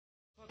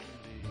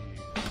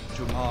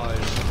to my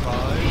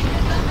surprise.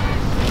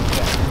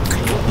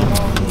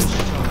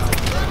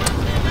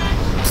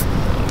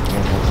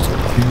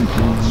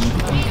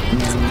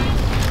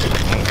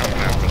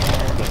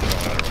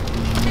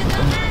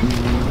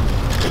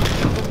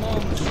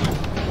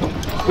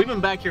 We've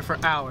been back here for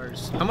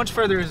hours. How much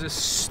further is this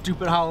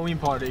stupid Halloween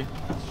party?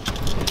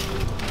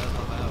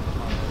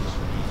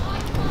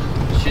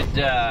 Should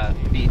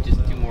be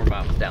just 2 more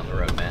miles down the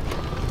road, man.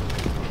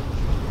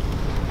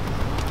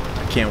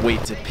 I can't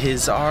wait to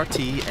piss RT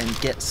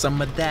and get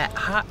some of that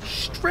hot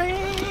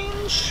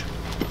strange.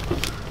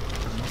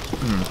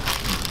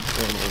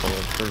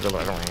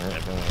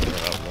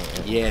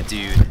 Yeah,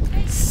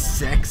 dude.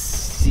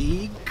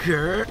 Sexy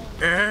girls.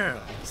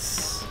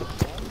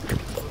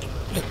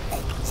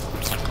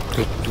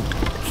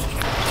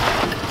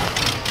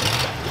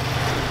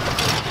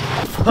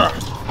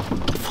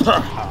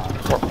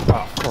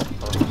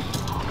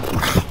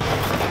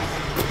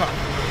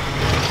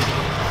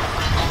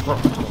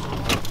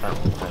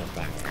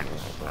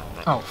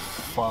 Oh,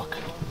 fuck.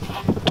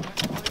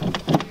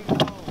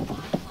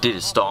 Did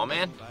it stall,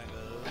 man?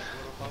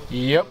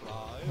 Yep,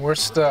 we're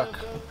stuck.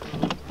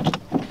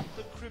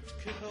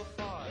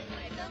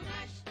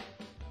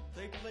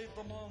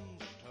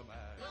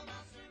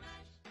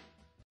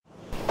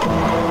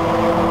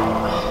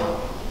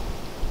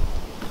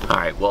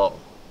 Alright, well,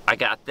 I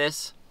got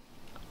this.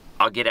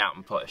 I'll get out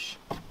and push.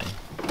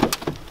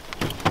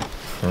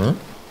 Huh?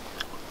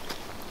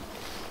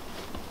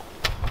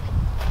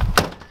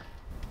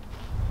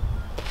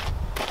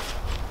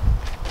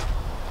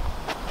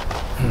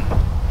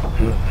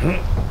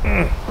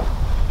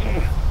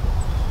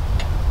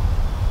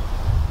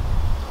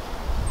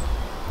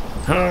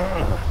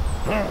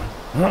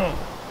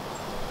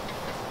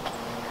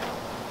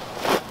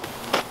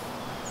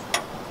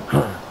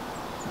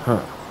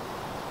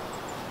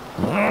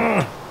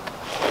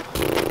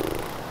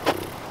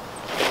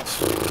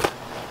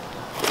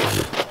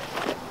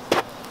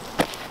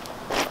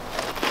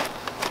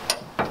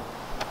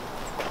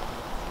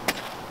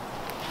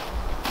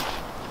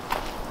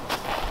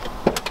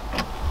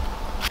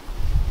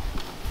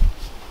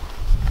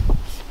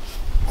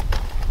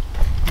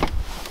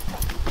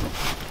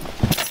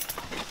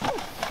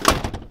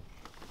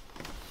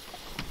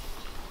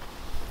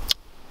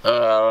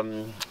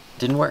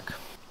 Didn't work.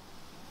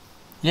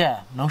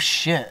 Yeah, no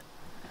shit.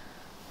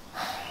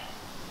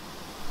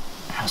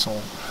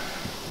 Asshole.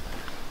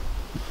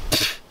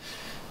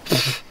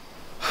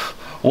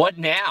 What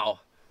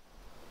now?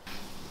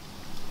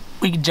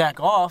 We can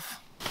jack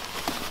off.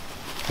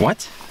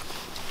 What?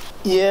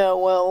 Yeah,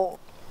 well,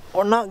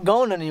 we're not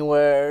going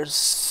anywhere,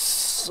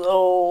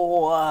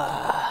 so,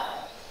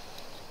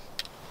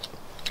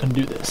 gonna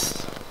do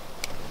this.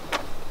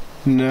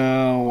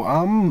 No,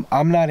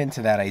 I'm not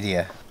into that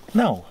idea.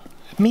 No,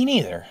 me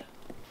neither.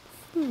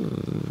 Okay,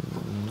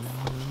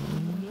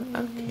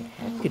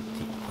 I could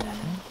do that.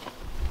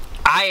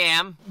 I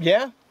am.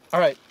 Yeah?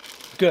 Alright,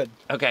 good.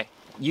 Okay,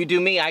 you do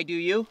me, I do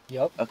you?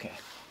 Yep. Okay.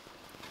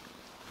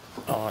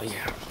 Oh,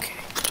 yeah, okay.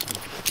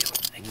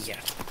 Yeah.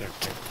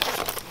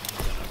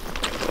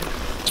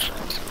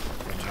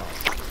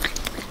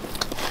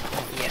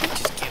 Yeah,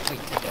 just can't wait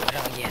to do it.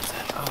 Oh, yes.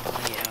 Oh,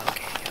 yeah,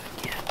 okay.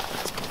 Yeah,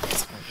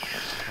 let's go.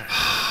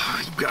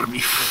 You gotta be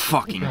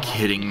fucking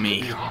kidding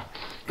me.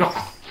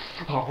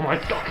 Oh my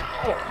god.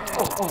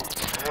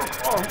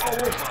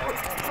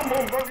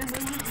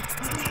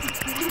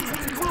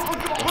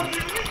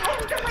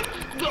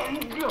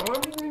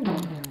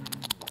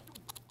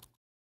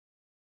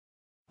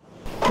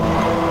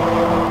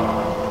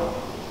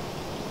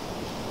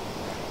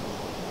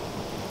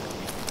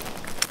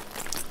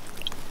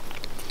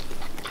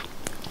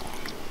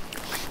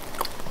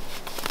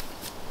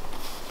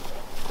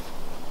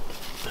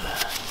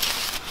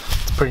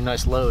 It's a pretty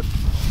nice load.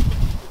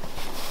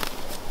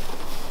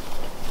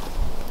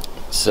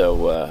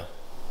 So,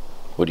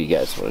 what do you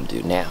guys want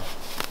to do now?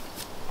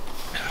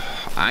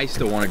 I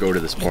still want to go to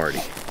this party.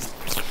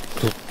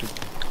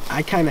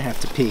 I kind of have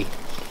to pee.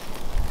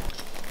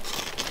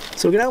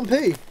 So get out and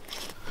pee.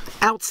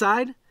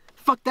 Outside?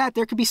 Fuck that,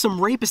 there could be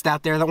some rapist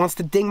out there that wants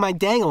to ding my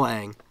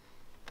dang-a-lang.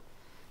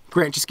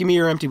 Grant, just give me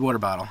your empty water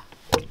bottle.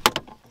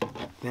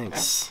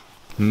 Thanks.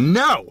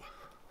 No!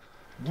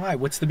 Why?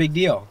 What's the big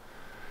deal?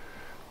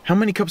 How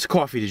many cups of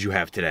coffee did you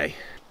have today?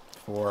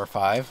 4 or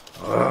 5.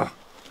 Ugh.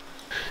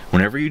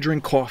 Whenever you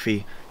drink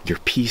coffee, your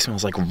pee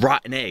smells like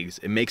rotten eggs.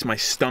 It makes my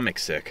stomach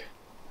sick.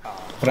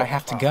 But I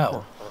have to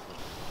go.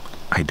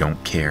 I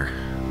don't care.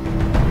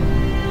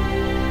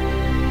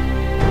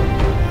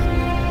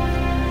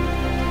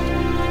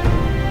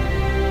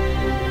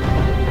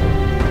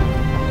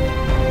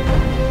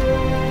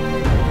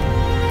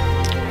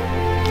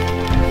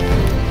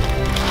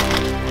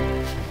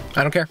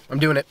 I don't care. I'm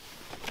doing it.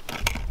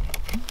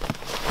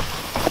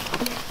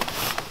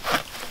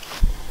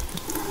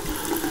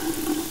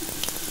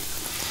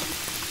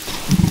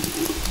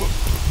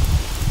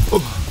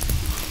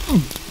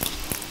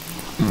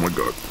 Oh my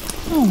god.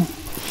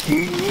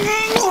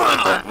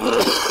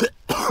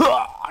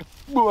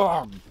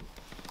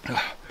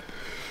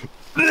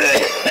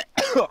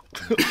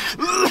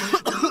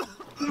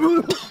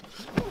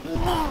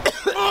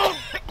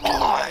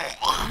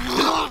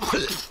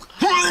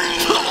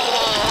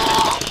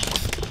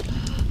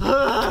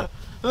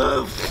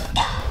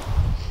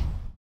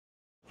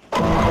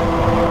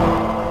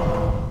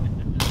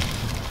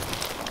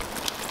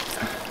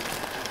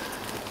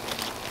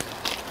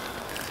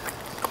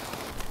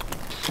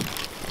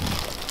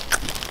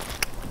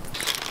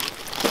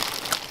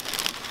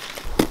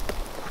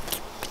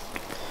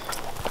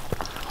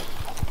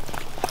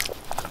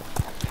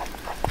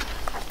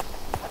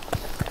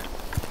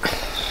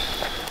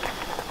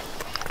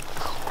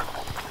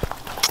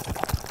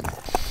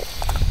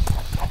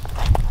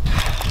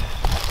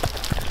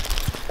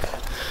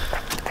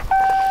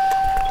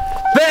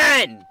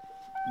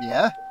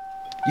 Yeah?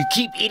 You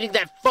keep eating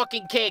that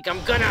fucking cake,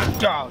 I'm gonna...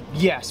 Oh,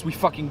 yes, we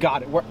fucking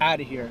got it. We're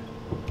out of here.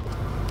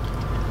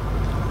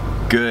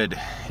 Good.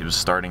 It was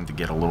starting to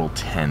get a little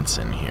tense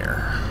in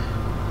here.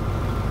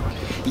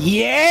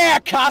 Yeah,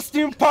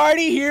 costume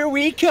party, here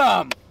we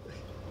come.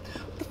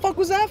 What the fuck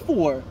was that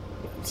for?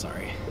 I'm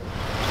sorry.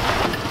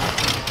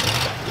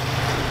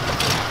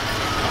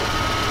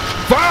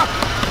 Fuck!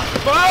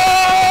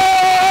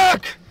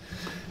 Fuck!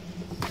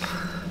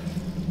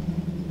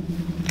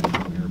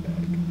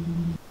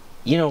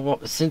 You know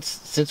what,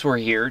 since we're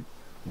here,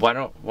 why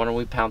don't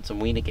we pound some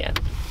weed again?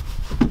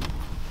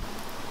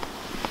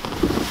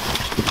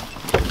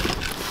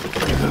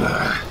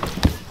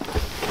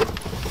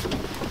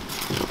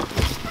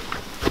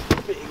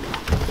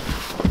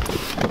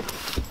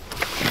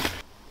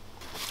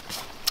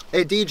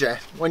 Hey DJ,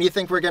 when do you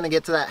think we're gonna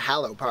get to that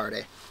Hallo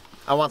Party?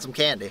 I want some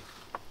candy.